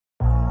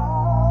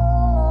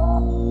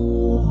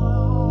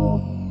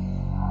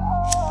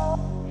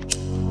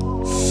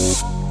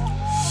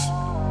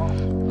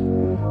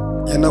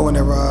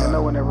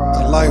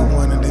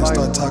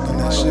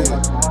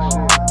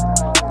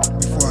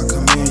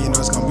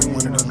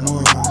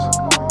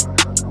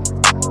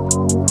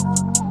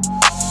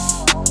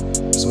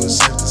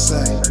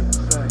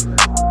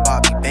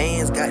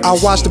I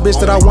watched the bitch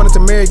that I wanted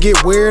to marry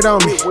get weird on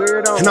me,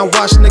 and I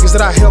watched niggas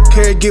that I helped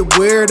carry get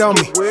weird on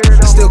me.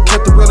 I still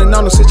kept it real and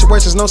all no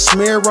situations, no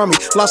smear on me.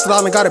 Lost it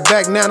all and got it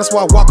back now, that's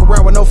why I walk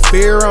around with no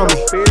fear on me.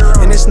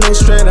 And this new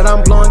strand that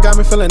I'm blowing got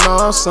me feeling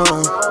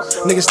awesome.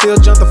 Niggas still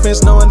jump the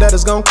fence knowing that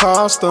it's gon'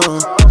 cost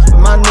them.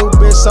 My new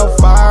bitch so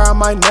fire, I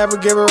might never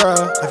give her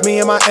up. If me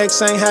and my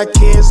ex ain't had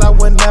kids, I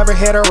would never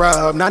hit her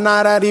up. Not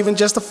that even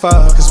just a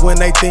fuck. Cause when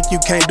they think you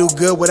can't do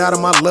good without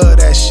them, I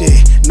love that shit.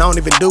 And I don't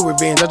even do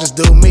revenge, I just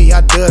do me,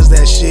 I does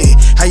that shit.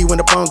 How you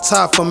end up on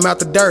top from out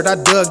the dirt, I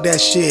dug that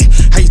shit.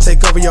 How you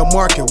take over your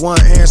market, one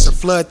answer,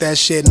 flood that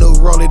shit. New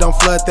rollie, don't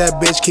flood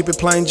that bitch, keep it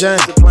plain Jane.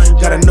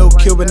 Got a new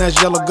Cuban,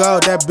 that's yellow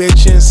gold, that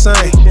bitch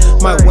insane.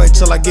 Might wait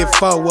till I get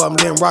 4 of them,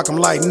 then rock them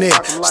like Nick.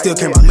 Still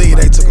can't believe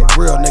they took a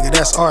real nigga,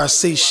 that's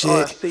RC shit.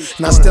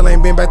 And I still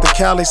ain't been back to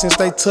Cali since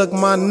they took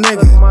my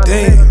nigga.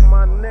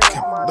 Damn,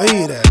 can't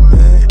believe that,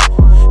 man.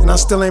 And I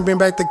still ain't been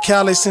back to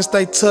Cali since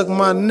they took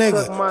my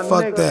nigga.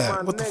 Fuck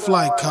that, what the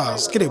flight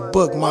cost? Get it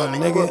booked, my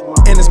nigga.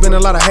 And there's been a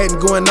lot of hating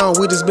going on,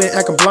 we just been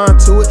acting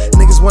blind to it.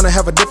 Niggas wanna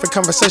have a different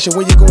conversation,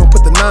 when you gon'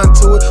 put the 9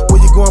 to it, when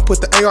you gon'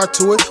 put the AR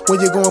to it, when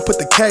you gon' put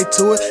the K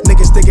to it.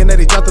 Niggas thinking that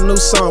he dropped a new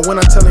song, when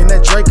I tell him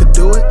that Drake could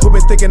do it. Who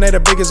been thinking they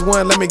the biggest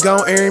one, let me go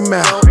and air him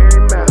out.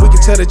 We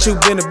can tell that you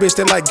been a bitch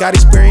that like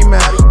Gotti scream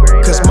out.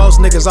 Cause most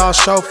niggas all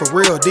show for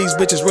real, these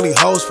bitches really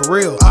hoes for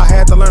real. I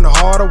had to learn the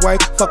harder way,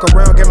 fuck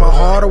around, get my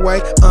heart away.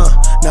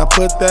 Now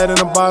put that in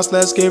a box,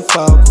 let's get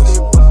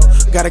focused.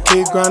 Gotta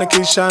keep grinding,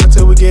 keep shining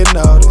till we get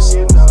noticed.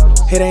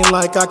 It ain't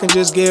like I can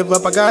just give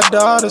up, I got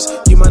daughters.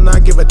 You might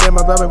not give a damn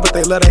about me, but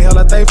they love the hell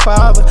out they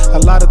father. A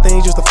lot of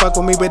things used to fuck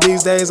with me, but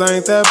these days I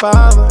ain't that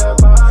bothered.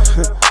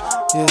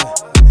 Yeah.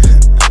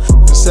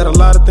 Said a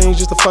lot of things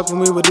used to fuck with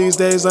me, but these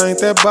days I ain't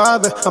that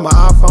bothered. I'm an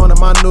iPhone and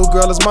my new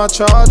girl is my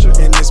charger.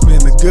 And it's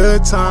been a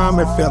good time,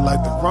 it felt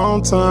like the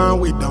wrong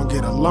time. We don't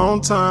get a long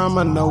time,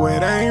 I know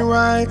it ain't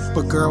right.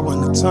 But girl,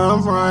 when the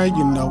time right,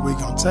 you know we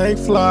gon' take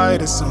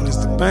flight. As soon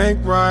as the bank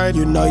right,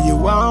 you know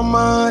you all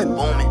mine.